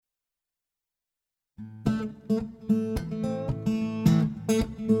From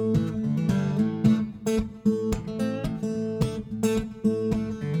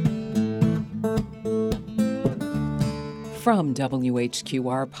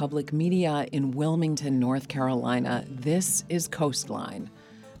WHQR Public Media in Wilmington, North Carolina, this is Coastline.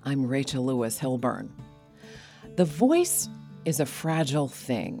 I'm Rachel Lewis Hilburn. The voice is a fragile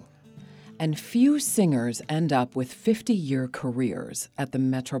thing, and few singers end up with 50-year careers at the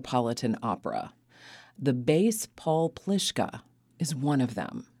Metropolitan Opera. The bass Paul Pliszka is one of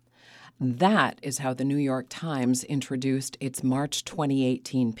them. That is how the New York Times introduced its March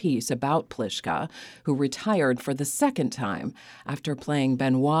 2018 piece about Pliszka, who retired for the second time after playing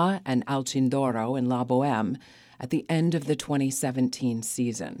Benoit and Alcindoro in La Bohème at the end of the 2017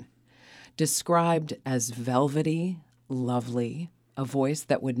 season. Described as velvety, lovely, a voice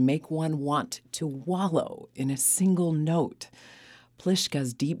that would make one want to wallow in a single note,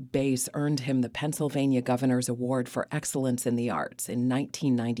 Pliszka's deep bass earned him the Pennsylvania Governor's Award for Excellence in the Arts in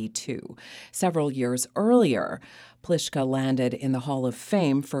 1992. Several years earlier, Pliszka landed in the Hall of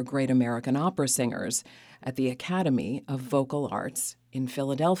Fame for Great American Opera Singers at the Academy of Vocal Arts in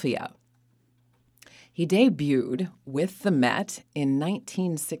Philadelphia. He debuted with the Met in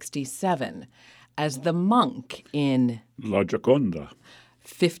 1967 as the monk in La Gioconda.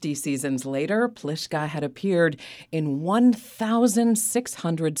 50 seasons later, Pliszka had appeared in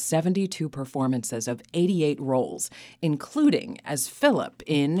 1,672 performances of 88 roles, including as Philip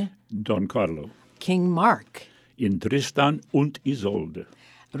in Don Carlo. King Mark, In Tristan und Isolde.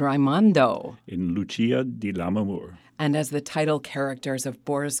 Raimondo, In Lucia di Lammermoor. and as the title characters of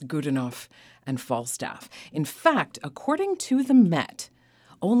Boris Godunov and Falstaff. In fact, according to the Met,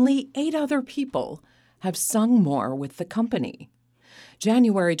 only 8 other people have sung more with the company.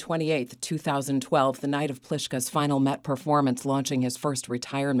 January 28, 2012, the night of Pliszka's final Met performance launching his first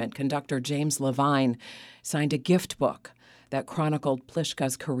retirement, conductor James Levine signed a gift book that chronicled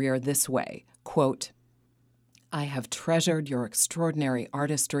Pliszka's career this way, quote, "I have treasured your extraordinary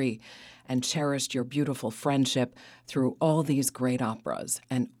artistry and cherished your beautiful friendship through all these great operas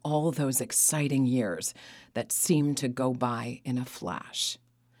and all those exciting years that seem to go by in a flash.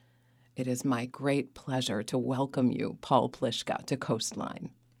 It is my great pleasure to welcome you, Paul Pliszka, to Coastline."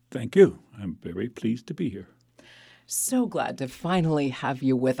 Thank you. I'm very pleased to be here. So glad to finally have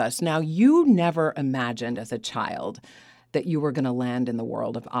you with us. Now, you never imagined as a child that you were going to land in the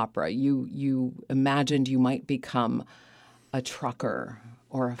world of opera. You imagined you might become a trucker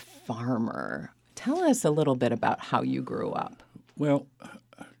or a farmer. Tell us a little bit about how you grew up. Well,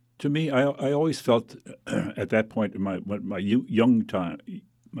 to me, I always felt at that point in my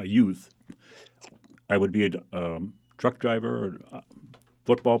youth, I would be a truck driver, or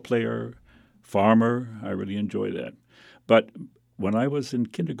football player, farmer. I really enjoyed that. But when I was in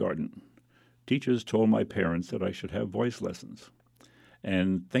kindergarten, teachers told my parents that I should have voice lessons.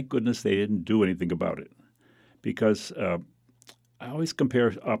 And thank goodness they didn't do anything about it. Because I always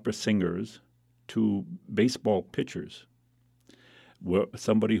compare opera singers to baseball pitchers.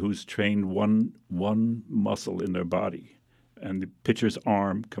 Somebody who's trained one muscle in their body, and the pitcher's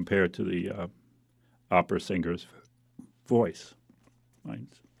arm compared to the opera singer's voice. Right?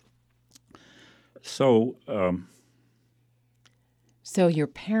 So your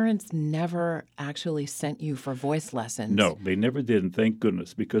parents never actually sent you for voice lessons? No, they never did, and thank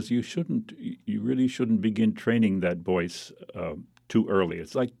goodness, because you really shouldn't begin training that voice too early.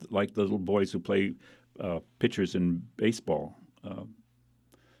 It's like the little boys who play pitchers in baseball.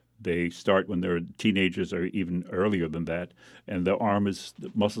 They start when they're teenagers or even earlier than that, and the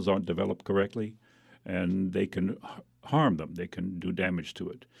muscles aren't developed correctly, and they can harm them. They can do damage to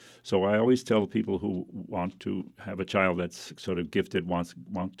it. So I always tell people who want to have a child that's sort of gifted,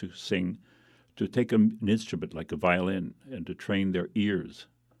 want to sing, to take an instrument like a violin and to train their ears.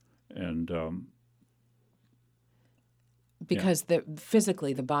 And because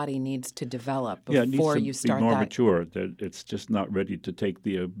physically the body needs to develop before you start be more that. mature. That it's just not ready to take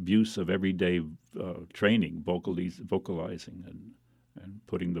the abuse of everyday training, vocalizing, and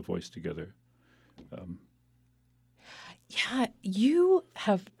putting the voice together. Yeah, you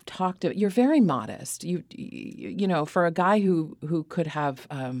have talked. You're very modest. You know, for a guy who could have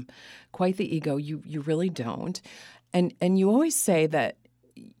quite the ego, you really don't. And you always say that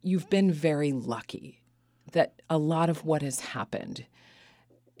you've been very lucky. That a lot of what has happened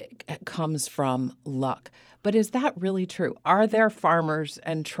comes from luck. But is that really true? Are there farmers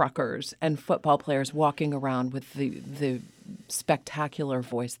and truckers and football players walking around with the spectacular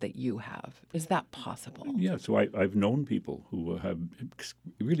voice that you have? Is that possible? Yeah, so I've known people who have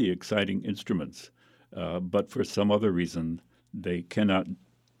really exciting instruments, but for some other reason they cannot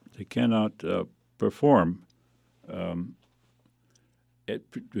perform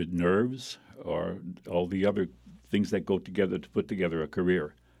with nerves or all the other things that go together to put together a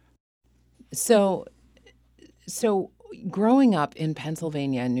career. So growing up in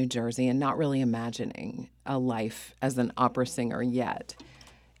Pennsylvania and New Jersey and not really imagining a life as an opera singer yet,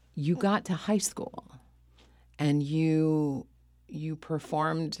 you got to high school and you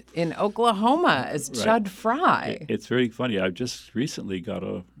performed in Oklahoma as Right. Judd Fry. It's very funny. I just recently got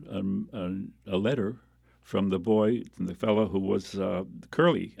a letter from the fellow who was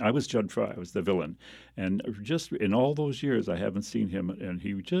Curly. I was Judd Fry. I was the villain. And just in all those years, I haven't seen him. And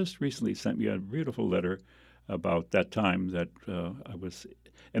he just recently sent me a beautiful letter about that time that I was.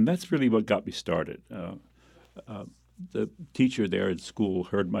 And that's really what got me started. The teacher there at school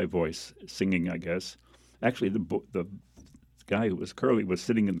heard my voice singing, I guess. Actually, the guy who was Curly was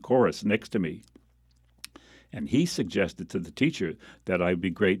sitting in the chorus next to me. And he suggested to the teacher that I'd be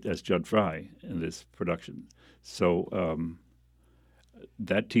great as Judd Fry in this production. So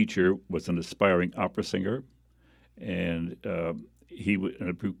that teacher was an aspiring opera singer, and he and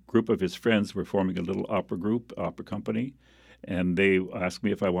a group of his friends were forming a little opera company, and they asked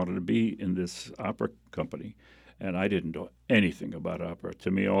me if I wanted to be in this opera company. And I didn't know anything about opera. To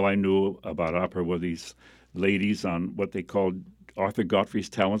me, all I knew about opera were these ladies on what they called Arthur Godfrey's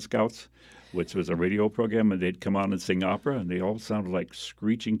Talent Scouts, which was a radio program, and they'd come on and sing opera, and they all sounded like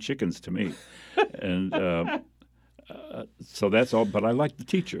screeching chickens to me. And so that's all. But I liked the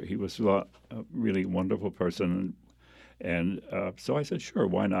teacher. He was a really wonderful person. And so I said, sure,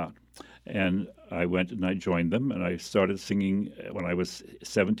 why not? And I went and I joined them, and I started singing when I was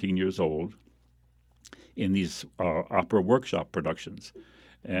 17 years old in these opera workshop productions.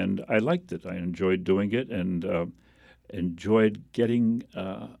 And I liked it. I enjoyed doing it and enjoyed getting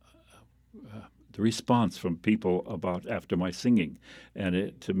the response from people about after my singing.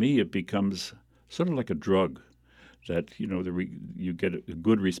 And to me, it becomes sort of like a drug that, you get a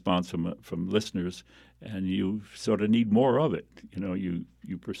good response from listeners, and you sort of need more of it.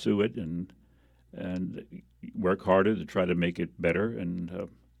 You pursue it and work harder to try to make it better.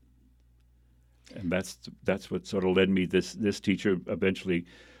 And that's what sort of led me. This teacher eventually,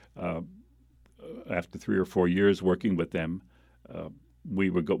 after 3 or 4 years working with them,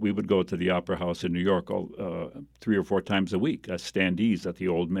 we would go to the Opera House in New York 3 or 4 times a week as standees at the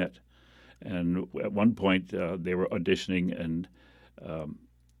Old Met. And at one point, they were auditioning, and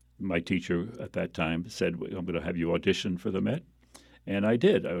my teacher at that time said, "I'm going to have you audition for the Met." And I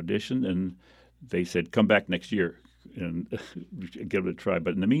did. I auditioned, and they said, "Come back next year and give it a try."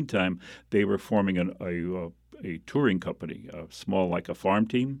 But in the meantime, they were forming a touring company, small, like a farm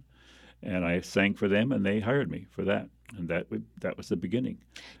team, and I sang for them, and they hired me for that. And that was the beginning.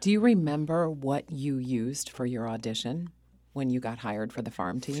 Do you remember what you used for your audition when you got hired for the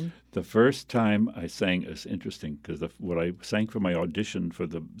farm team? The first time I sang is interesting because what I sang for my audition for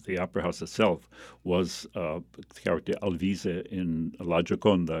the Opera House itself was the character Alvise in La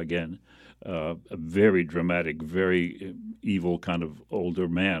Gioconda again. A very dramatic, very evil kind of older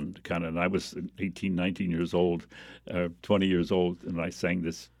man, and I was 18, 19 years old, 20 years old, and I sang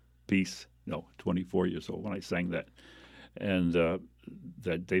this piece. No, 24 years old when I sang that. And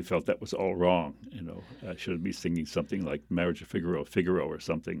that they felt that was all wrong. I should be singing something like Marriage of Figaro or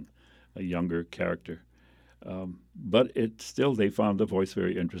something, a younger character. But they found the voice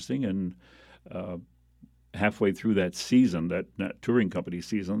very interesting. And halfway through that season, that touring company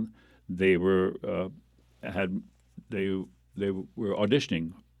season, they were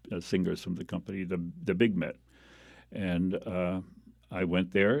auditioning singers from the company, the Big Met, and I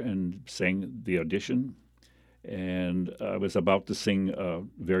went there and sang the audition. And I was about to sing a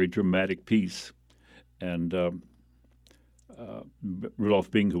very dramatic piece, and Rudolph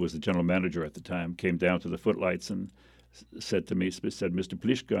Bing, who was the general manager at the time, came down to the footlights and said to me, "Mr.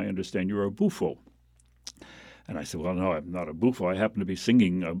 Pliszka, I understand you're a buffo." And I said, "Well, no, I'm not a buffo. I happen to be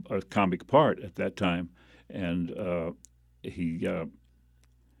singing a comic part at that time." And he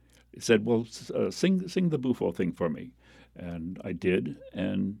said, "Well, sing the buffo thing for me." And I did,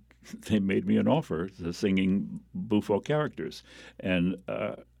 and they made me an offer to singing buffo characters. And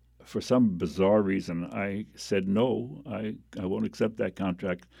for some bizarre reason, I said, "No, I won't accept that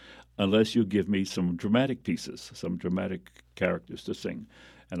contract unless you give me some dramatic pieces, some dramatic characters to sing."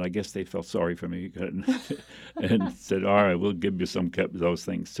 And I guess they felt sorry for me and said, "All right, we'll give you some those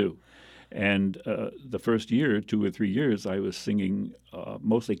things too." And the first year, 2 or 3 years, I was singing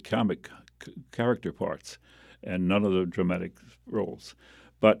mostly comic character parts and none of the dramatic roles.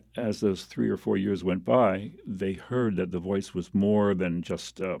 But as those 3 or 4 years went by, they heard that the voice was more than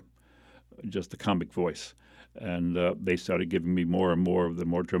just the comic voice, and they started giving me more and more of the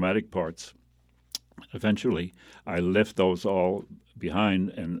more dramatic parts. Eventually, I left those all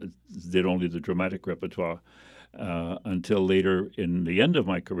behind and did only the dramatic repertoire until later in the end of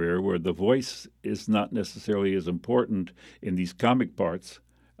my career, where the voice is not necessarily as important in these comic parts.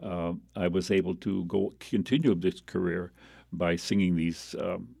 I was able to continue this career by singing these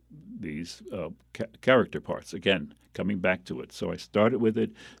character parts again, coming back to it. So I started with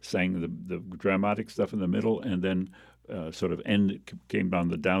it, sang the dramatic stuff in the middle, and then sort of came down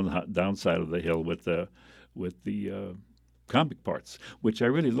the downside of the hill with the comic parts, which I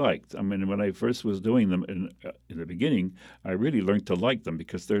really liked. I mean, when I first was doing them in the beginning, I really learned to like them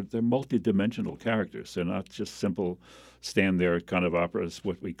because they're multi-dimensional characters. They're not just simple stand there kind of operas.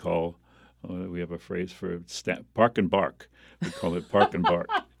 What we call we have a phrase for park and bark. We call it park and bark.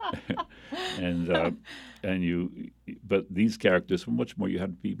 But these characters were much more. You have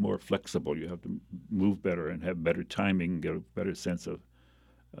to be more flexible. You have to move better and have better timing, get a better sense of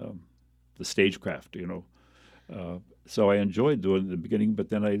the stagecraft. So I enjoyed doing it in the beginning, but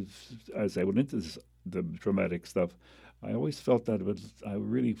then as I went into the dramatic stuff, I always felt that I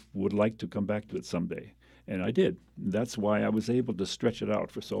really would like to come back to it someday, and I did. That's why I was able to stretch it out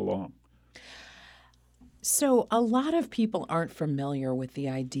for so long. So a lot of people aren't familiar with the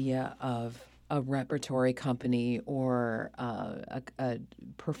idea of a repertory company or a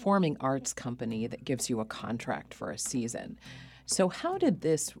performing arts company that gives you a contract for a season. So how did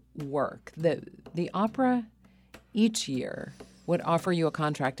this work? The opera each year would offer you a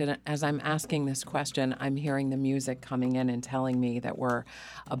contract, and as I'm asking this question, I'm hearing the music coming in and telling me that we're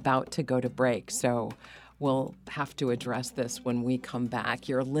about to go to break. So we'll have to address this when we come back.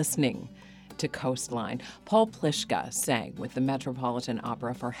 You're listening to Coastline. Paul Pliszka sang with the Metropolitan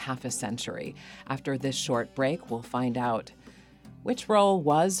Opera for half a century. After this short break, we'll find out which role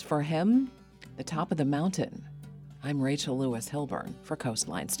was for him the top of the mountain. I'm Rachel Lewis Hilburn for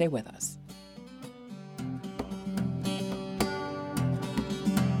Coastline. Stay with us.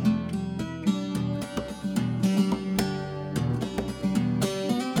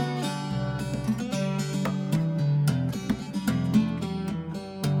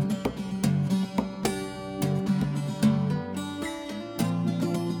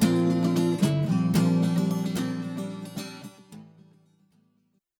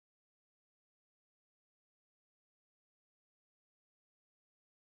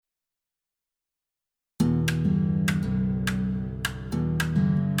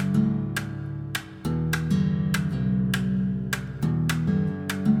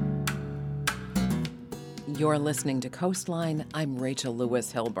 You're listening to Coastline. I'm Rachel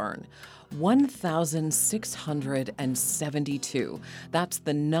Lewis Hilburn. 1,672. That's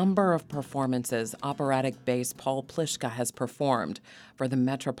the number of performances operatic bass Paul Pliszka has performed for the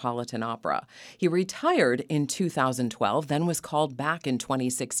Metropolitan Opera. He retired in 2012, then was called back in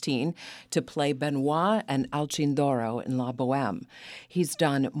 2016 to play Benoit and Alcindoro in La Bohème. He's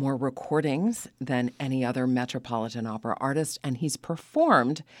done more recordings than any other Metropolitan Opera artist, and he's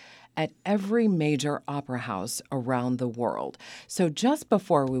performed at every major opera house around the world. So just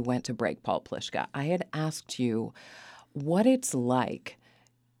before we went to break, Paul Pliszka, I had asked you what it's like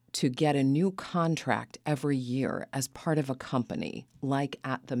to get a new contract every year as part of a company like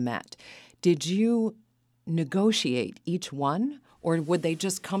at the Met. Did you negotiate each one, or would they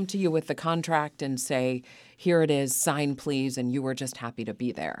just come to you with the contract and say, here it is, sign please, and you were just happy to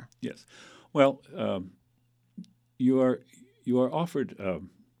be there? Yes. Well, you are offered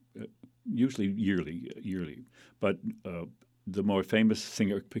usually yearly. But the more famous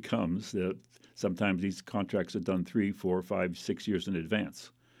singer it becomes, sometimes these contracts are done 3, 4, 5, 6 years in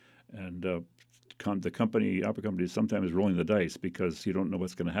advance. And the opera company is sometimes rolling the dice because you don't know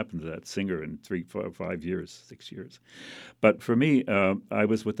what's going to happen to that singer in 3, 4, 5 years, 6 years. But for me, I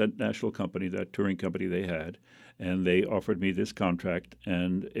was with that national company, that touring company they had, and they offered me this contract.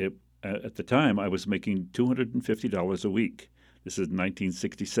 And at the time, I was making $250 a week. This is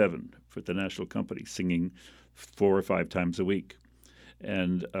 1967 for the national company, singing 4 or 5 times a week.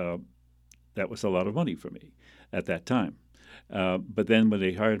 And that was a lot of money for me at that time. But then when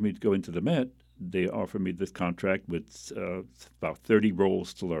they hired me to go into the Met, they offered me this contract with about 30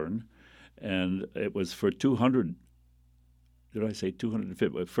 roles to learn. And it was for 200. Did I say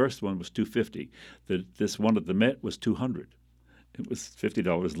 250? The first one was 250. This one at the Met was 200. It was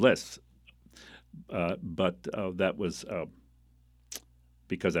 $50 less. But that was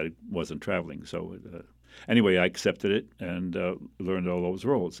because I wasn't traveling. So anyway, I accepted it and learned all those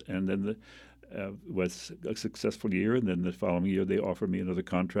roles. And then was a successful year. And then the following year, they offered me another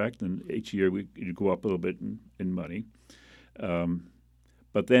contract. And each year, you go up a little bit in money.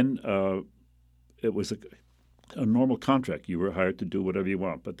 But then it was a normal contract. You were hired to do whatever you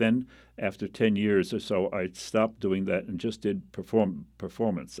want. But then after 10 years or so, I stopped doing that and just did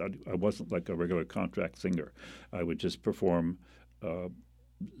performance. I wasn't like a regular contract singer. I would just perform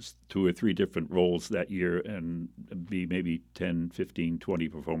 2 or 3 different roles that year and be maybe 10, 15, 20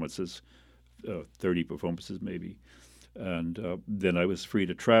 performances, 30 performances maybe. And then I was free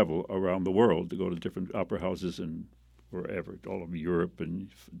to travel around the world to go to different opera houses and wherever, all of Europe and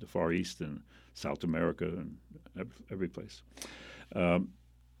the Far East and South America and every place.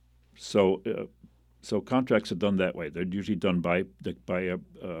 So contracts are done that way. They're usually done by a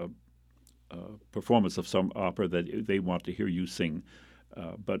performance of some opera that they want to hear you sing.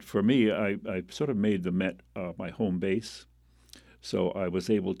 But for me, I sort of made the Met my home base, so I was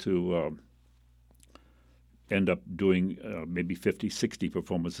able to end up doing maybe 50, 60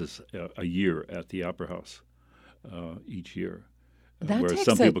 performances a year at the Opera House each year. Whereas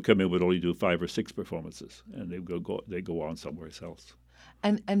some people come in would only do 5 or 6 performances, and they go on somewhere else.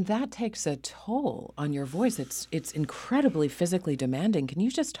 And that takes a toll on your voice. It's incredibly physically demanding. Can you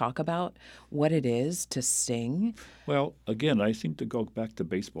just talk about what it is to sing? Well, again, I seem to go back to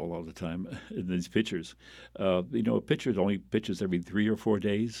baseball all the time in these pitchers. A pitcher only pitches every 3 or 4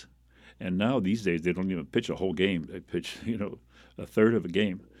 days, and now these days they don't even pitch a whole game. They pitch, a third of a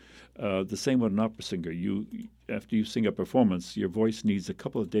game. The same with an opera singer. After you sing a performance, your voice needs a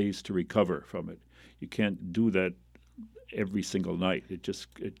couple of days to recover from it. You can't do that every single night. It just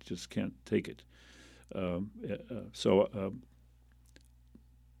can't take it. So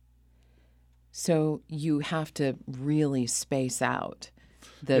you have to really space out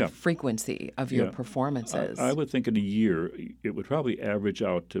the frequency of your performances. I would think in a year it would probably average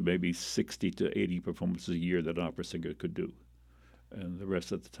out to maybe 60 to 80 performances a year that an opera singer could do. And the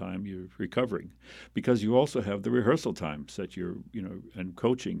rest of the time you're recovering, because you also have the rehearsal times that you're, and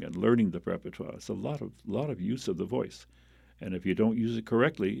coaching and learning the repertoire. It's a lot of use of the voice, and if you don't use it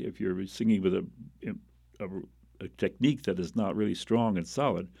correctly, if you're singing with a technique that is not really strong and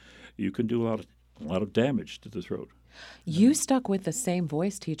solid, you can do a lot of damage to the throat. You stuck with the same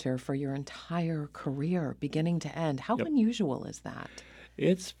voice teacher for your entire career, beginning to end. How unusual is that?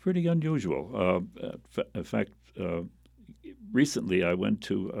 It's pretty unusual. In fact. Recently, I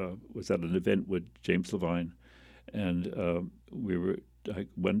was at an event with James Levine, and we were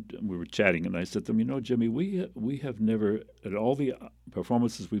chatting, and I said to him, Jimmy, we have never, at all the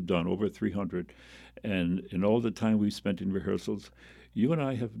performances we've done, over 300, and in all the time we've spent in rehearsals, you and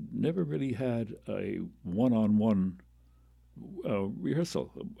I have never really had a one-on-one rehearsal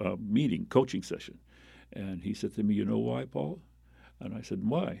meeting, coaching session. And he said to me, you know why, Paul? And I said,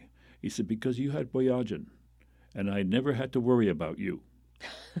 why? He said, because you had Boyajian. And I never had to worry about you.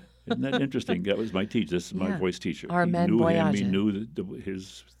 Isn't that interesting? That was my teacher. This is my voice teacher. Armand Boyajian. He knew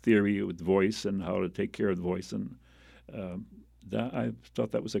his theory with voice and how to take care of the voice. And I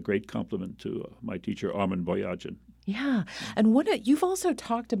thought that was a great compliment to my teacher, Armand Boyajian. Yeah. And you've also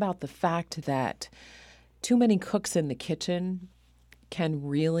talked about the fact that too many cooks in the kitchen can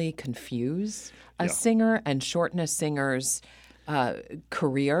really confuse a singer and shorten a singer's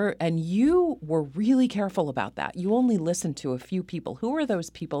career, and you were really careful about that. You only listened to a few people. Who are those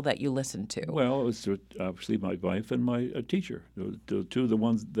people that you listened to? Well, it was obviously my wife and my teacher. The two of the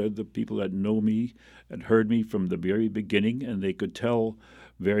ones, they're the people that know me and heard me from the very beginning, and they could tell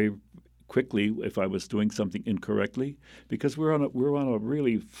very quickly if I was doing something incorrectly, because we're on a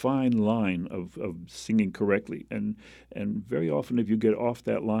really fine line of singing correctly, and very often if you get off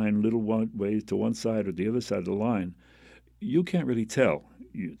that line little way to one side or the other side of the line, you can't really tell.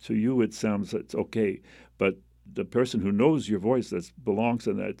 To you, it sounds it's okay, but the person who knows your voice that belongs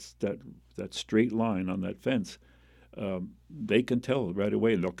in that straight line on that fence, they can tell right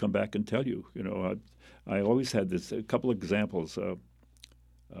away, and they'll come back and tell you. I always had a couple of examples.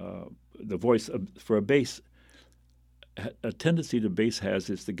 The voice for a bass, a tendency the bass has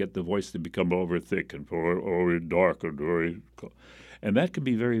is to get the voice to become over thick and over dark and very, and that can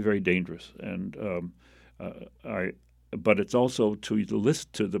be very, very dangerous. And but it's also to listen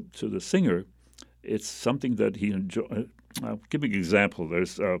to the singer. It's something that he enjoys. I'll give you an example.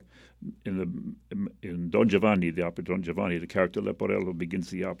 There's in Don Giovanni, the opera Don Giovanni, the character Leporello begins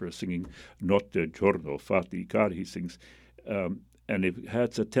the opera singing "Notte giorno faticare." He sings, and it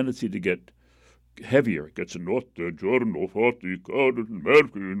has a tendency to get heavier. It gets "Notte giorno faticare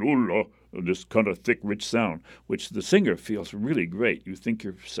merchi nulla," this kind of thick, rich sound, which the singer feels really great. You think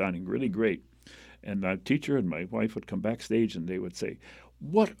you're sounding really great. And my teacher and my wife would come backstage and they would say,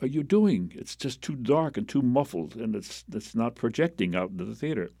 "What are you doing? It's just too dark and too muffled, and it's not projecting out into the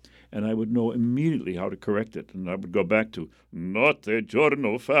theater." And I would know immediately how to correct it. And I would go back to "Notte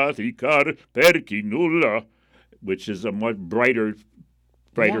giorno faticare perché nulla." which is a much brighter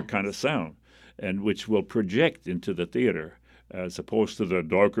Yes. kind of sound, and which will project into the theater, as opposed to the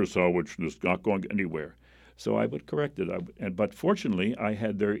darker sound, which is not going anywhere. So I would correct it. But fortunately, I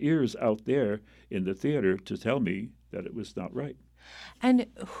had their ears out there in the theater to tell me that it was not right. And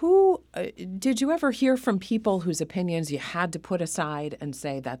who did you ever hear from people whose opinions you had to put aside and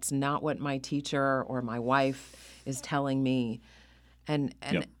say, that's not what my teacher or my wife is telling me? And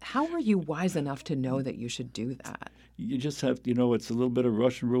Yeah. how were you wise enough to know that you should do that? You just have, it's a little bit of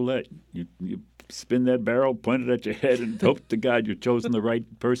Russian roulette. You spin that barrel, point it at your head, and hope to God you've chosen the right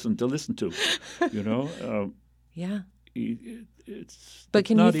person to listen to. Yeah. It's But it's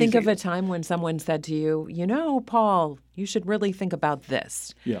can you not think easy. of a time when someone said to you, Paul, you should really think about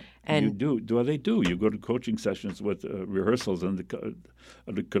this? Yeah, And you do. Well, they do. You go to coaching sessions with rehearsals, and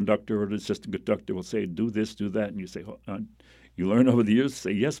the conductor or the assistant conductor will say, "Do this, do that," and you say, you learn over the years to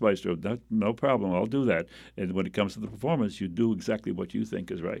say, "Yes, maestro, no problem, I'll do that." And when it comes to the performance, you do exactly what you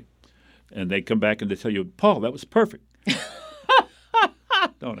think is right. And they come back and they tell you, "Paul, that was perfect."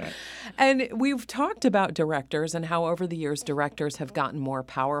 Don't act. And we've talked about directors and how over the years directors have gotten more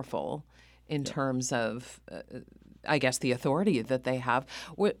powerful in terms of, I guess, the authority that they have.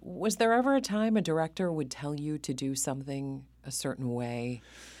 Was there ever a time a director would tell you to do something a certain way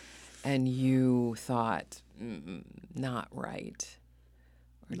and you thought, not right?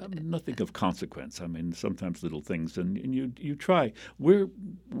 Nothing of consequence. I mean, sometimes little things, and you try. We're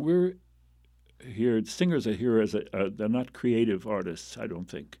here. Singers are here as they're not creative artists. I don't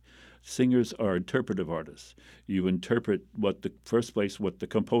think singers are interpretive artists. You interpret what the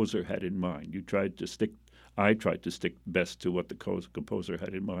composer had in mind. I tried to stick best to what the composer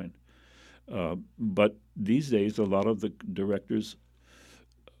had in mind. But these days, a lot of the directors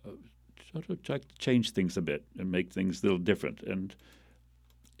sort of try to change things a bit and make things a little different. And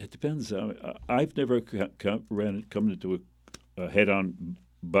it depends. I've never come into a head-on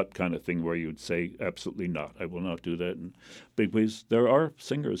butt kind of thing where you'd say, absolutely not, I will not do that. And because there are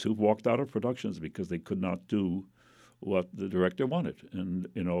singers who've walked out of productions because they could not do what the director wanted, and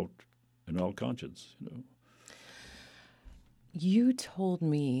in all conscience. You told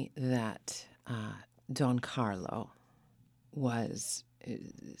me that Don Carlo was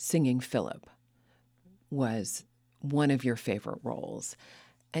singing Philip was one of your favorite roles.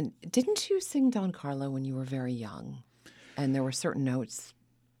 And didn't you sing Don Carlo when you were very young? And there were certain notes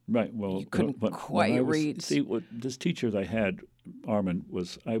Right. Well, you couldn't when quite I was, reach. See, this teacher that I had, Armin,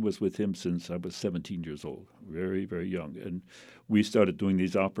 I was with him since I was 17 years old, very, very young. And we started doing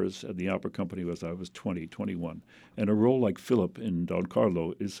these operas at the opera company as I was 20, 21. And a role like Philip in Don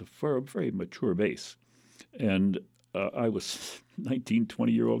Carlo is for a very mature base. And I was 19,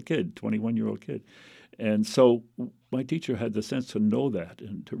 20-year-old kid, 21-year-old kid. And so my teacher had the sense to know that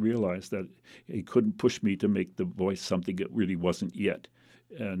and to realize that he couldn't push me to make the voice something it really wasn't yet.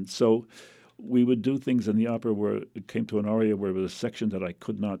 And so we would do things in the opera where it came to an aria where there was a section that I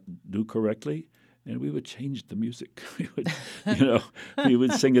could not do correctly, and we would change the music. We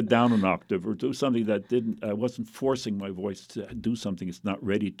would sing it down an octave or do something that I wasn't forcing my voice to do something it's not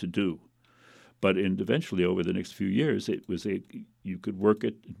ready to do. But eventually, over the next few years, you could work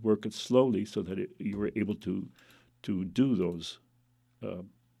it slowly so that you were able to do those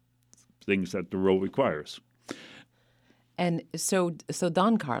things that the role requires. And so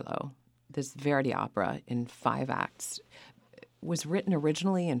Don Carlo, this Verdi opera in 5 acts, was written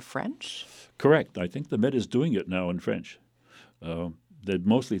originally in French? Correct. I think the Met is doing it now in French.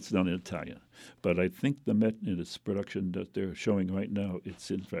 Mostly it's done in Italian. But I think the Met, in its production that they're showing right now,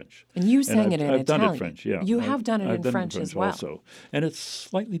 it's in French. And you sang it in I've Italian. done it in French, yeah. You have done it I've in French as well. Also. And it's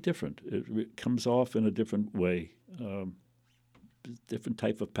slightly different. It comes off in a different way, different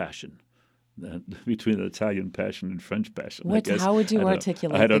type of passion. Between the Italian passion and French passion. How would you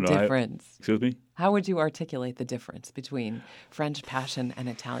articulate the difference? Excuse me? How would you articulate the difference between French passion and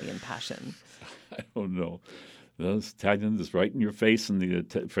Italian passion? I don't know. The Italian is right in your face, and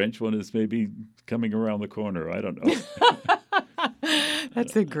the French one is maybe coming around the corner. I don't know.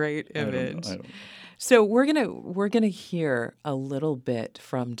 That's a great image. I don't know. So we're gonna hear a little bit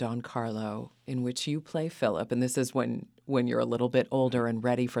from Don Carlo, in which you play Philip, and this is when you're a little bit older and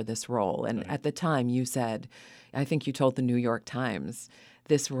ready for this role. And at the time, you said, I think you told the New York Times,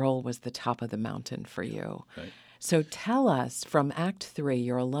 this role was the top of the mountain for you. Right. So tell us, from Act 3,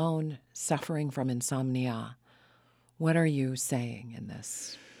 you're alone, suffering from insomnia. What are you saying in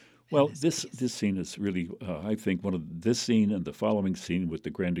this? Well, this scene is really, I think, this scene and the following scene with the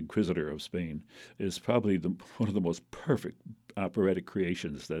Grand Inquisitor of Spain is probably one of the most perfect operatic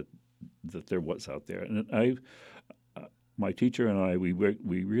creations that there was out there. And my teacher and I, we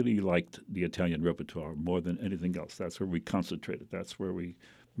really liked the Italian repertoire more than anything else. That's where we concentrated. That's where we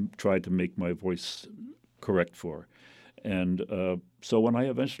tried to make my voice correct for. And so when I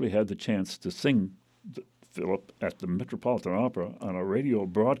eventually had the chance to sing Philip at the Metropolitan Opera on a radio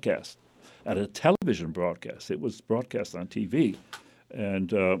broadcast, at a television broadcast, it was broadcast on TV, and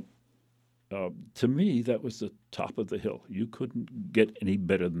to me that was the top of the hill. You couldn't get any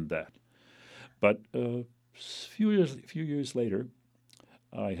better than that. But a few years later,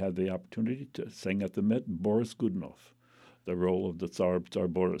 I had the opportunity to sing at the Met Boris Godunov, the role of the Tsar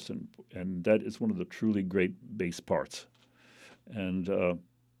Boris, and that is one of the truly great bass parts. And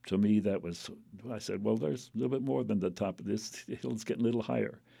to me, that was, I said, well, there's a little bit more than the top of this hill. It's getting a little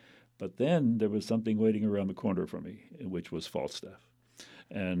higher. But then there was something waiting around the corner for me, which was Falstaff.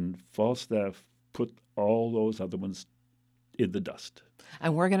 And Falstaff put all those other ones in the dust.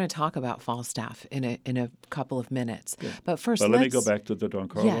 And we're going to talk about Falstaff in a couple of minutes. Yeah. But first, let me go back to the Don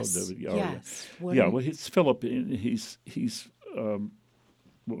Carlo. Yes, the aria. yes. Well, it's Philip. He's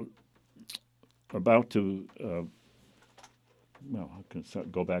about to. I can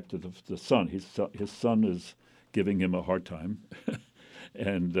go back to the son. His son is giving him a hard time,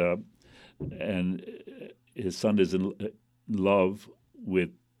 and his son is in love with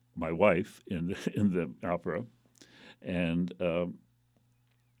my wife in the opera, and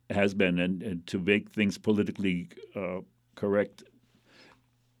has been, and to make things politically correct.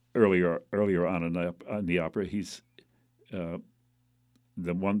 Earlier on in the opera, he's the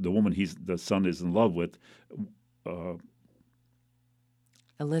woman the son is in love with.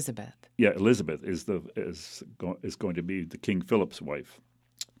 Elizabeth. Yeah, Elizabeth is going to be the King Philip's wife,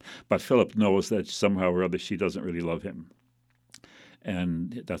 but Philip knows that somehow or other she doesn't really love him,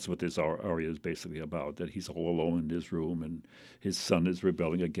 and that's what this aria is basically about. That he's all alone in his room, and his son is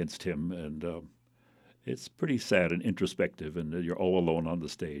rebelling against him, and it's pretty sad and introspective, and you're all alone on the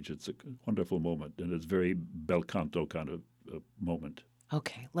stage. It's a wonderful moment, and it's very bel canto kind of moment.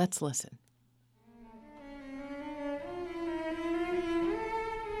 Okay, let's listen.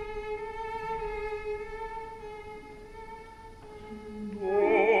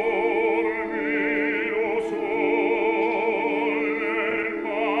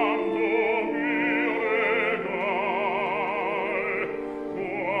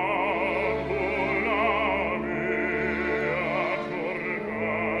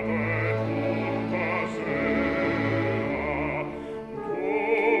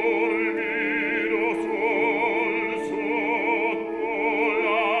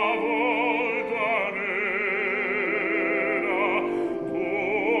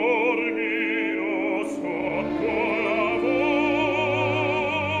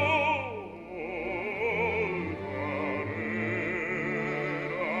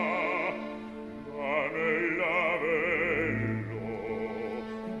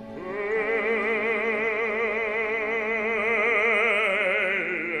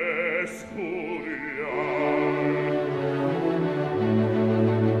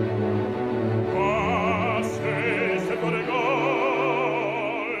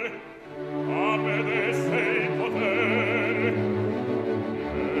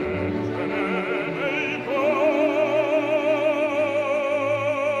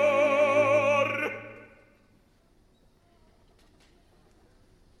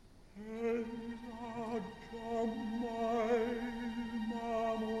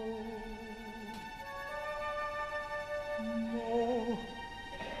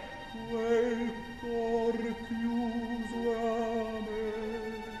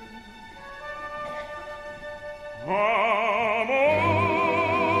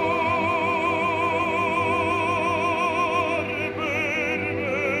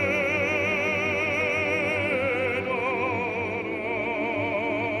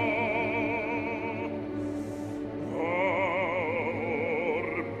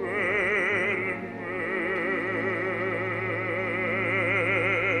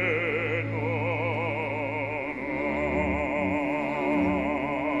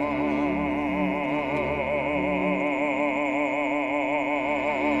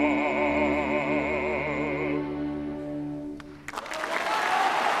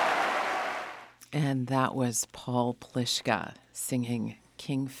 And that was Paul Pliszka singing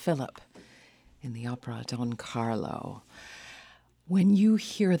King Philip in the opera Don Carlo. When you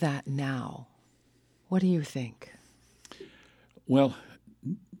hear that now, what do you think? Well,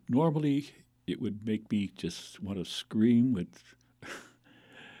 normally it would make me just want to scream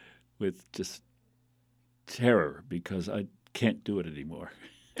with just terror because I can't do it anymore.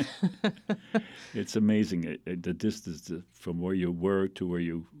 It's amazing the distance from where you were to where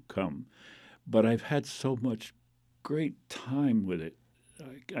you come. But I've had so much great time with it.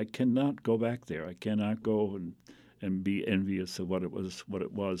 I cannot go back there. I cannot go and be envious of what it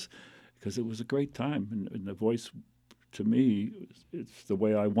was, because it was a great time. And the voice, to me, it's the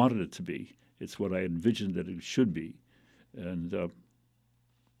way I wanted it to be. It's what I envisioned that it should be, and so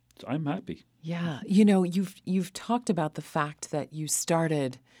I'm happy. Yeah, you've talked about the fact that you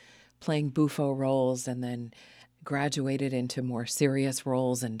started playing buffo roles and then graduated into more serious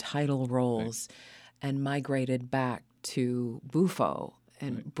roles and title roles, and migrated back to buffo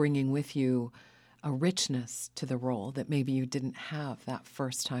and bringing with you a richness to the role that maybe you didn't have that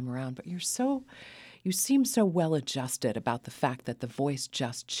first time around. But you seem so well adjusted about the fact that the voice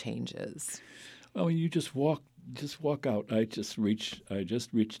just changes. Oh, you just walk out. I just reached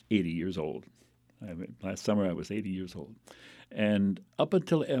 80 years old. Last summer I was 80 years old, and up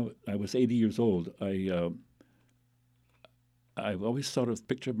until I was 80 years old, I've always sort of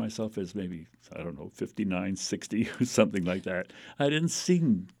pictured myself as maybe, I don't know, 59, 60 or something like that. I didn't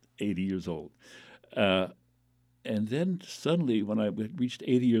seem 80 years old. And then suddenly, when I reached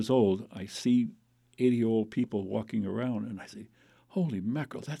 80 years old, I see 80-year-old people walking around, and I say, holy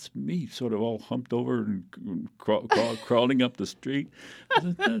mackerel, that's me, sort of all humped over and crawling up the street.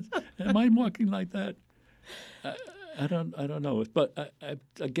 Am I walking like that? I don't know. But I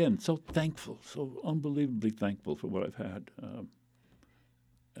again, so thankful, so unbelievably thankful for what I've had,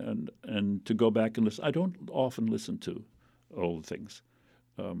 and to go back and listen. I don't often listen to old things.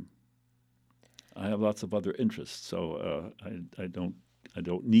 I have lots of other interests, so I don't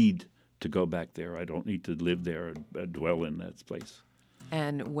need to go back there. I don't need to live there and dwell in that place.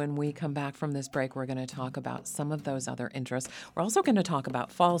 And when we come back from this break, we're going to talk about some of those other interests. We're also going to talk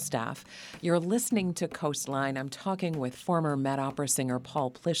about Falstaff. You're listening to Coastline. I'm talking with former Met Opera singer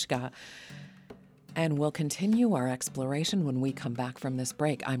Paul Pliszka. And we'll continue our exploration when we come back from this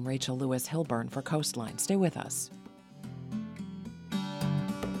break. I'm Rachel Lewis Hilburn for Coastline. Stay with us.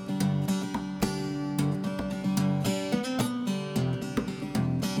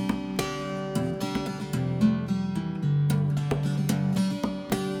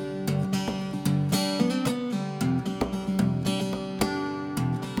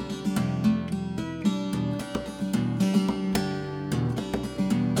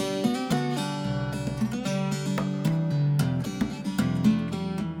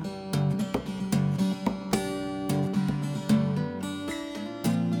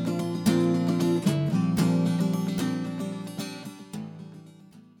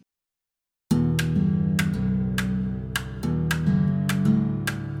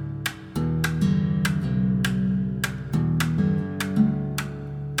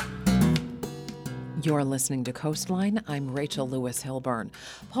 You're listening to Coastline. I'm Rachel Lewis Hilburn.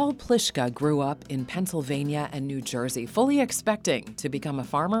 Paul Pliszka grew up in Pennsylvania and New Jersey, fully expecting to become a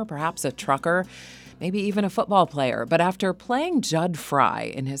farmer, perhaps a trucker, maybe even a football player. But after playing Judd Fry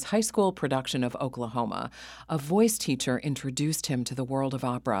in his high school production of Oklahoma, a voice teacher introduced him to the world of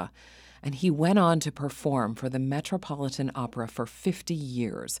opera. And he went on to perform for the Metropolitan Opera for 50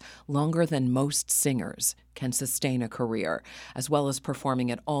 years, longer than most singers can sustain a career, as well as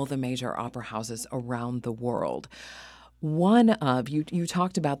performing at all the major opera houses around the world. You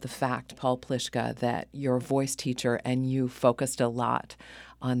talked about the fact, Paul Pliszka, that your voice teacher and you focused a lot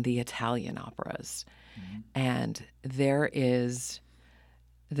on the Italian operas. Mm-hmm. And there is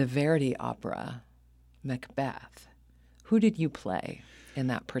the Verdi opera, Macbeth. Who did you play in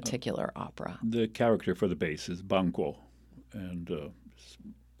that particular opera? The character for the bass is Banquo, and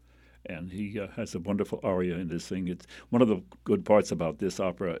he has a wonderful aria in this thing. It's one of the good parts about this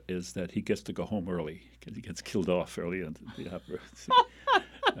opera is that he gets to go home early because he gets killed off early in the opera.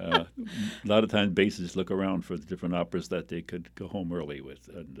 A lot of times, bassists look around for the different operas that they could go home early with,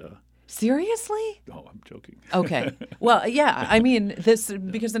 and. Seriously? No, I'm joking. Okay. Well, yeah, I mean,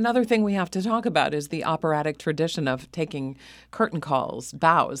 because another thing we have to talk about is the operatic tradition of taking curtain calls,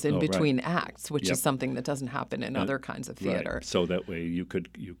 bows in between acts, which is something that doesn't happen in other kinds of theater. Right. So that way you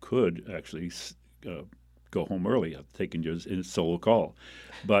could actually go home early, taking your solo call.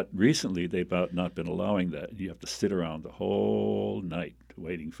 But recently they've not been allowing that. You have to sit around the whole night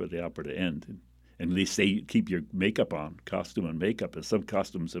waiting for the opera to end. And they say keep your makeup on, costume and makeup. And some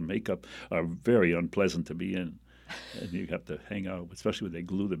costumes and makeup are very unpleasant to be in. And you have to hang out, especially when they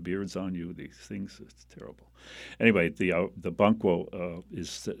glue the beards on you, these things. It's terrible. Anyway, the Banquo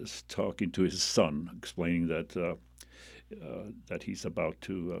is talking to his son, explaining that he's about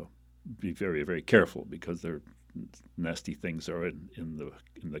to be very, very careful because nasty things are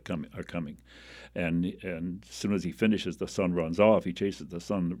coming, and as soon as he finishes, the son runs off. He chases the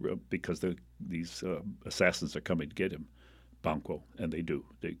son because these assassins are coming to get him, Banquo, and they do.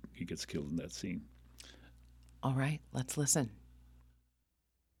 He gets killed in that scene. All right, let's listen.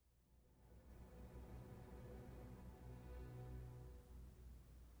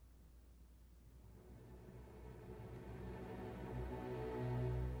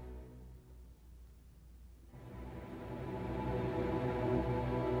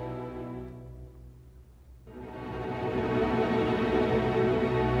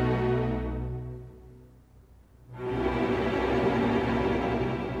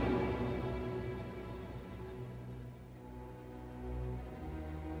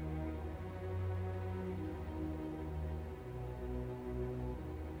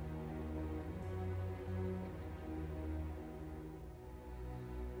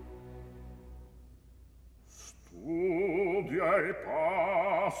 Studia e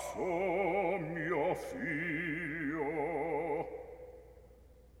passo, mio figlio,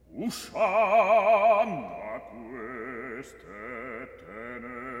 usciam da queste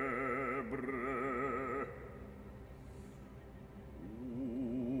tenebre.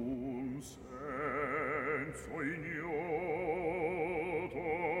 Un senso ignoto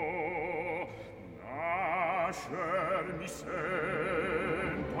nascer mi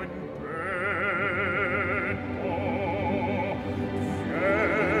sento in petto.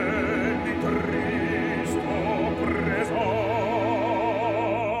 Vieni tristo presagio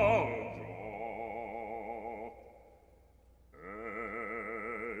e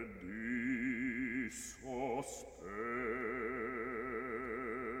di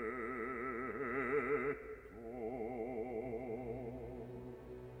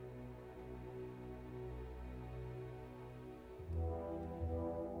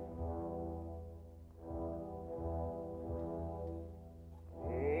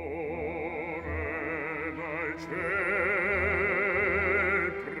ciel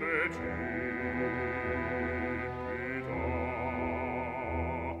precipita,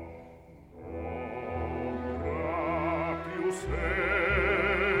 ombra più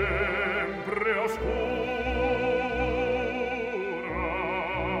sempre oscura,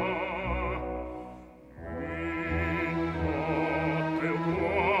 in notte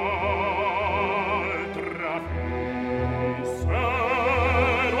ugual trafissero.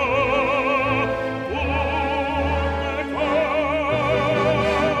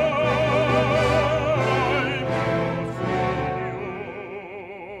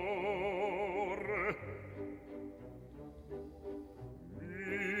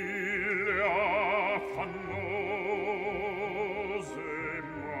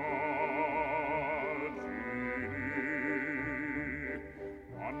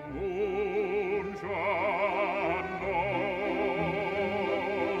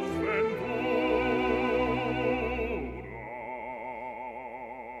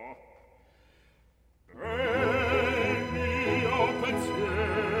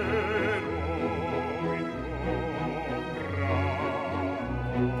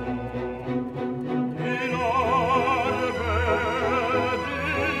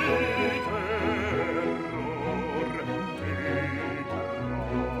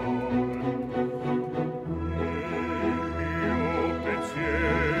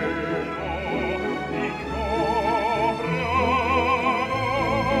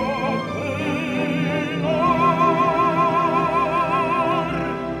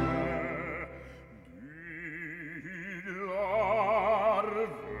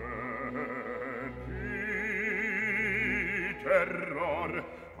 Terror,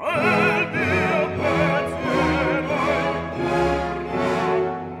 al mio pensiero di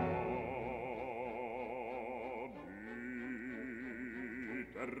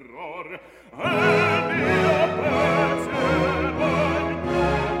terror,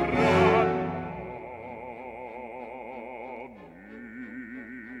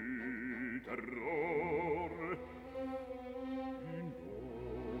 al mio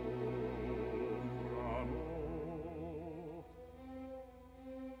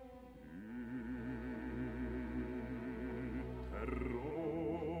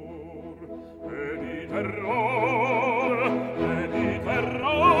pensiero di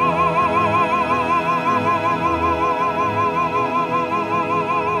terror.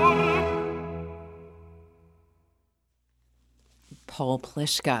 Paul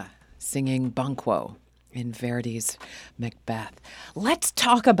Pliszka singing Banquo in Verdi's Macbeth. Let's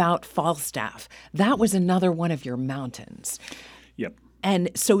talk about Falstaff. That was another one of your mountains. Yep. And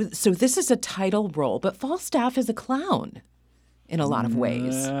so this is a title role, but Falstaff is a clown in a lot of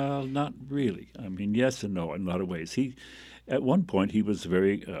ways. Well, not really. I mean, yes and no in a lot of ways. At one point, he was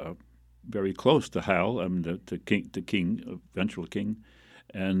very close to Hal, the king, eventual king,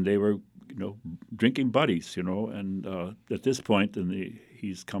 and they were, drinking buddies, and at this point,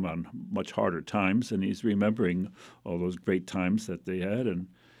 he's come on much harder times, and he's remembering all those great times that they had, and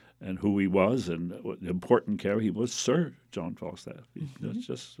who he was, and what important character he was. Sir John Falstaff. That's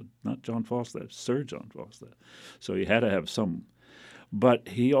just not John Falstaff, Sir John Falstaff. So he had to have some. But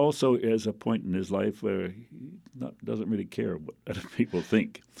he also is a point in his life where he doesn't really care what other people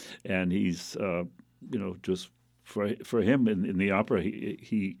think, and he's just for him in the opera,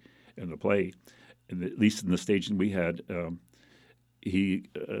 he in the play, at least in the staging we had, he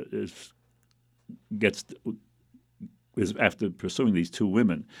is after pursuing these two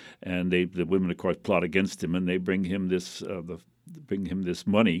women, and the women of course plot against him, and they bring him this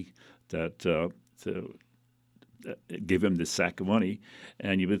money that give him this sack of money,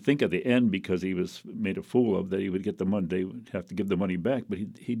 and you would think at the end, because he was made a fool of, that he would get the money. They would have to give the money back, but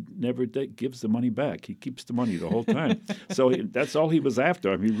he never gives the money back. He keeps the money the whole time. So that's all he was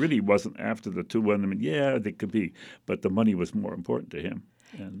after. I mean, he really wasn't after the two women. Yeah, they could be, but the money was more important to him.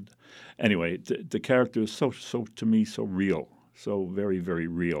 And anyway, the character is so to me so real, so very, very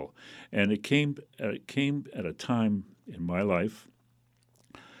real, and it came at a time in my life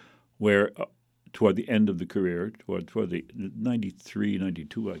where. Toward the end of the career, toward the 93,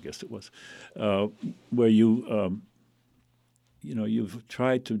 92, I guess it was, where you've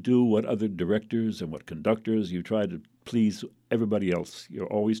tried to do what other directors and what conductors, you try to please everybody else. You're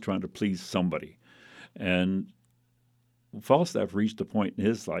always trying to please somebody. And Falstaff reached a point in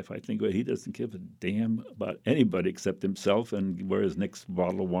his life, I think, where he doesn't give a damn about anybody except himself and where his next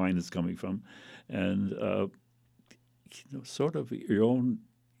bottle of wine is coming from. And, sort of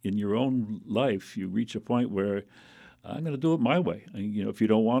in your own life, you reach a point where I'm going to do it my way. If you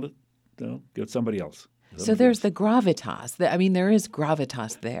don't want it, get somebody else. So there's the gravitas. There is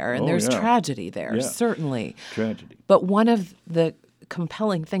gravitas there, and there's tragedy there, certainly. Tragedy. But one of the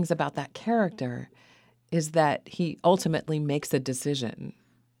compelling things about that character is that he ultimately makes a decision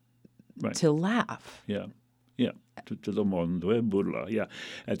to laugh. Yeah. To the mondo e burla,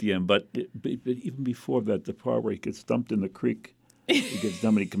 at the end. But even before that, the part where he gets dumped in the creek, he gets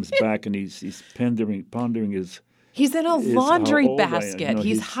done, and he comes back, and he's pondering his. He's in a laundry basket.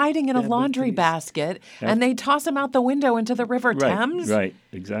 He's hiding in a laundry basket, and they toss him out the window into the River Thames. Right,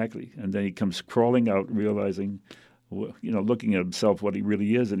 exactly. And then he comes crawling out, realizing, looking at himself, what he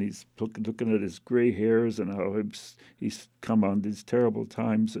really is, and he's looking at his gray hairs and how he's come on these terrible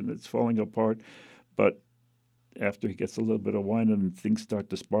times, and it's falling apart. But after he gets a little bit of wine and things start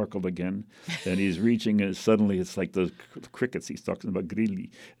to sparkle again, and he's reaching, and suddenly it's like the crickets. He's talking about grilli.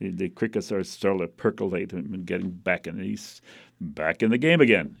 The crickets are starting to percolate and getting back, and he's back in the game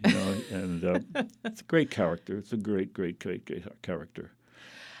again. And it's a great character. It's a great, great, great, great character.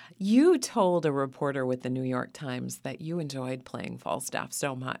 You told a reporter with the New York Times that you enjoyed playing Falstaff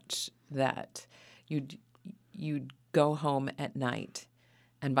so much that you'd go home at night,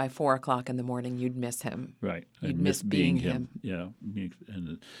 and by 4 o'clock in the morning, you'd miss him. Right. You'd miss being him. Yeah.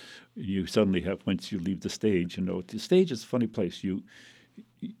 And you suddenly have, once you leave the stage, the stage is a funny place. You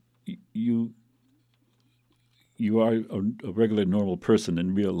are a regular, normal person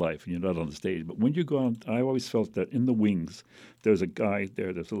in real life, and you're not on the stage. But when you go on, I always felt that in the wings, there's a guy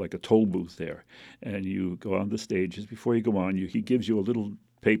there, there's like a toll booth there. And you go on the stage, just before you go on, he gives you a little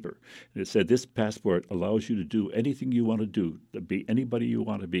paper. And it said, this passport allows you to do anything you want to do, to be anybody you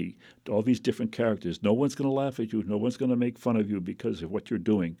want to be, all these different characters. No one's going to laugh at you. No one's going to make fun of you because of what you're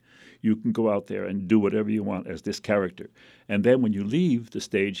doing. You can go out there and do whatever you want as this character. And then when you leave the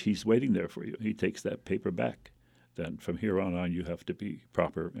stage, he's waiting there for you. He takes that paper back. Then from here on, you have to be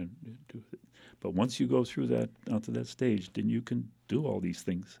proper and do it. But once you go through that, onto that stage, then you can do all these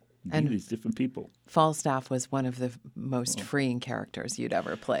things. And these different people. Falstaff was one of the most freeing characters you'd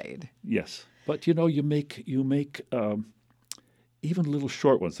ever played. Yes, but you make even little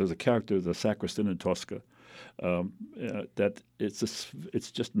short ones. There's a character, the sacristan in Tosca, that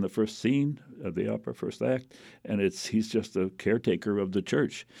it's just in the first scene of the opera, first act, and he's just a caretaker of the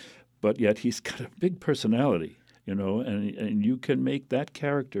church, but yet he's got a big personality. And you can make that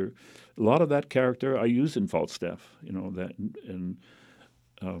character. A lot of that character I use in Falstaff. You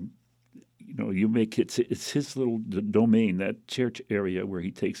make it's his little domain, that church area where he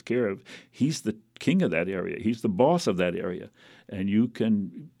takes care of. He's the king of that area. He's the boss of that area, and you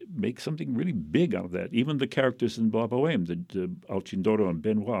can make something really big out of that. Even the characters in La Bohème, the Alcindoro and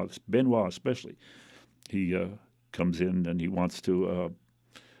Benoit especially, he comes in and he wants to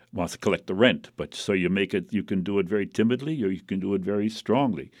collect the rent. But so you make it. You can do it very timidly, or you can do it very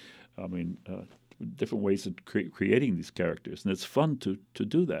strongly. different ways of creating these characters. And it's fun to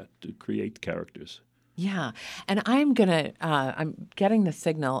do that, to create characters. Yeah. And I'm getting the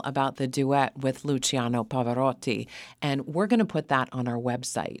signal about the duet with Luciano Pavarotti, and we're going to put that on our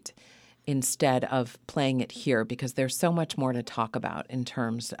website instead of playing it here because there's so much more to talk about in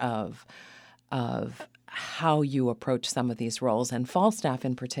terms of how you approach some of these roles. And Falstaff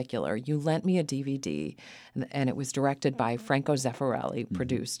in particular, you lent me a DVD, and it was directed by Franco Zeffirelli,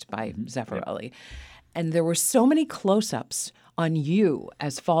 produced by Zeffirelli. Yep. And there were so many close-ups on you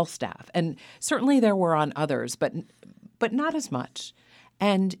as Falstaff. And certainly there were on others, but not as much.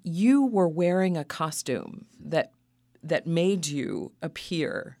 And you were wearing a costume that made you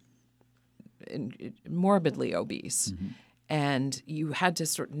appear morbidly obese. Mm-hmm. And you had to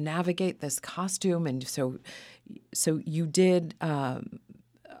sort of navigate this costume. And so you did the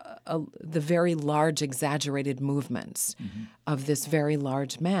very large, exaggerated movements of this very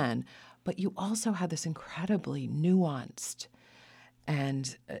large man. But you also had this incredibly nuanced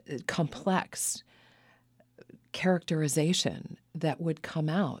and complex characterization that would come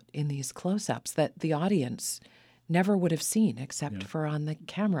out in these close-ups that the audience never would have seen except for on the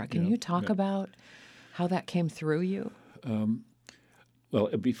camera. Can you talk about how that came through you? Well,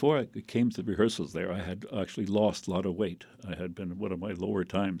 before I came to the rehearsals there, I had actually lost a lot of weight. I had been one of my lower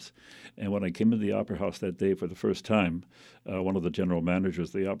times. And when I came into the Opera House that day for the first time, one of the general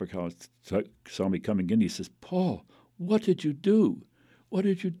managers of the Opera House saw me coming in. He says, "Paul, what did you do? What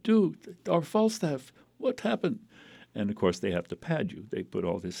did you do? Our Falstaff, what happened?" And, of course, they have to pad you. They put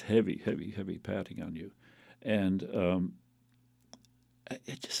all this heavy, heavy, heavy padding on you. And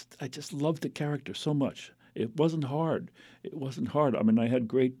I just loved the character so much. It wasn't hard. I mean, I had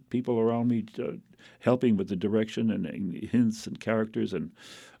great people around me helping with the direction and hints and characters, and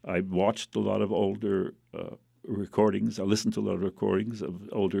I watched a lot of older recordings. I listened to a lot of recordings of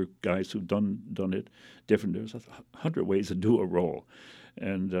older guys who've done it different. There's 100 ways to do a role,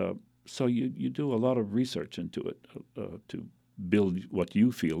 and so you do a lot of research into it to build what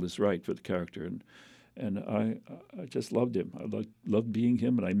you feel is right for the character. And I just loved him. I loved being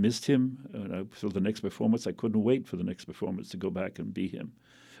him, and I missed him. And for the next performance, I couldn't wait for the next performance to go back and be him.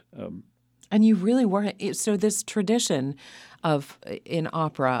 And you really were. So this tradition in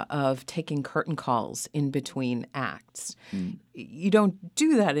opera of taking curtain calls in between acts, you don't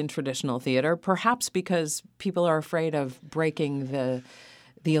do that in traditional theater, perhaps because people are afraid of breaking the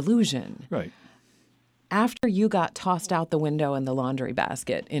illusion. Right. After you got tossed out the window in the laundry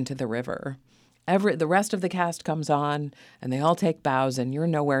basket into the river, the rest of the cast comes on, and they all take bows, and you're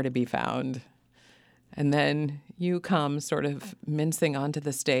nowhere to be found. And then you come sort of mincing onto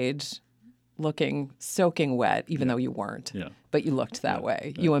the stage, looking soaking wet, even though you weren't. Yeah. But you looked that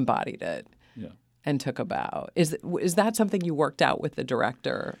way. Yeah. You embodied it. Yeah. And took a bow. Is that something you worked out with the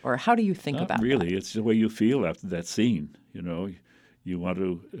director, or how do you think Not about that? Really, it's the way you feel after that scene. You know, you want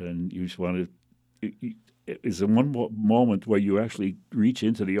to, and you just want to. It's in one moment where you actually reach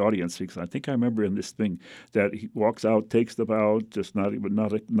into the audience, because I think I remember in this thing that he walks out, takes the bow, just not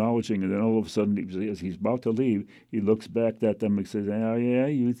acknowledging, and then all of a sudden, as he's about to leave, he looks back at them and says, "Oh yeah,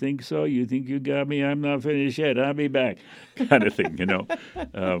 you think so? You think you got me? I'm not finished yet. I'll be back," kind of thing, you know.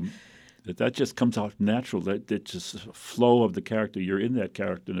 That just comes out natural. That just flow of the character. You're in that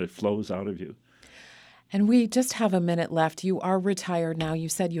character, and it flows out of you. And we just have a minute left. You are retired now. You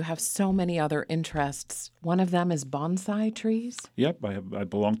said you have so many other interests. One of them is bonsai trees? Yep. I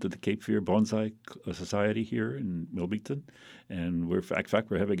belong to the Cape Fear Bonsai Society here in Wilmington. And in fact,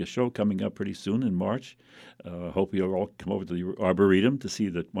 we're having a show coming up pretty soon in March. Hope you'll all come over to the Arboretum to see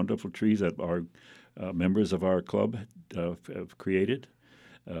the wonderful trees that our members of our club have created.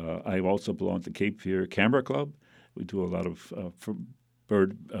 I also belong to Cape Fear Camera Club. We do a lot of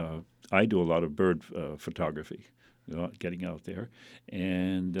I do a lot of bird photography, getting out there,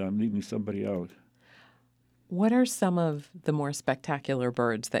 and I'm leaving somebody out. What are some of the more spectacular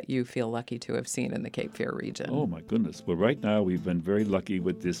birds that you feel lucky to have seen in the Cape Fear region? Oh, my goodness. Well, right now we've been very lucky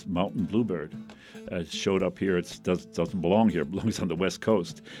with this mountain bluebird. It showed up here. It doesn't belong here. It belongs on the West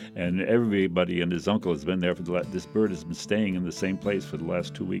Coast. And everybody and his uncle has been there this bird has been staying in the same place for the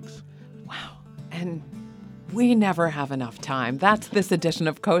last 2 weeks. Wow. And we never have enough time. That's this edition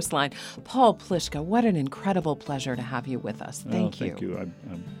of Coastline. Paul Pliszka, what an incredible pleasure to have you with us. Thank you. Thank you. I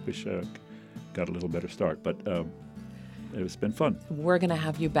wish I got a little better start, but it's been fun. We're going to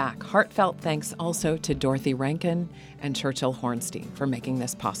have you back. Heartfelt thanks also to Dorothy Rankin and Churchill Hornstein for making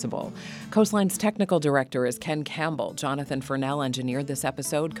this possible. Coastline's technical director is Ken Campbell. Jonathan Furnell engineered this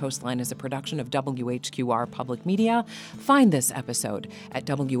episode. Coastline is a production of WHQR Public Media. Find this episode at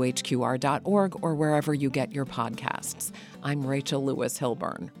WHQR.org or wherever you get your podcasts. I'm Rachel Lewis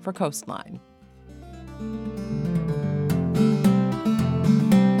Hilburn for Coastline.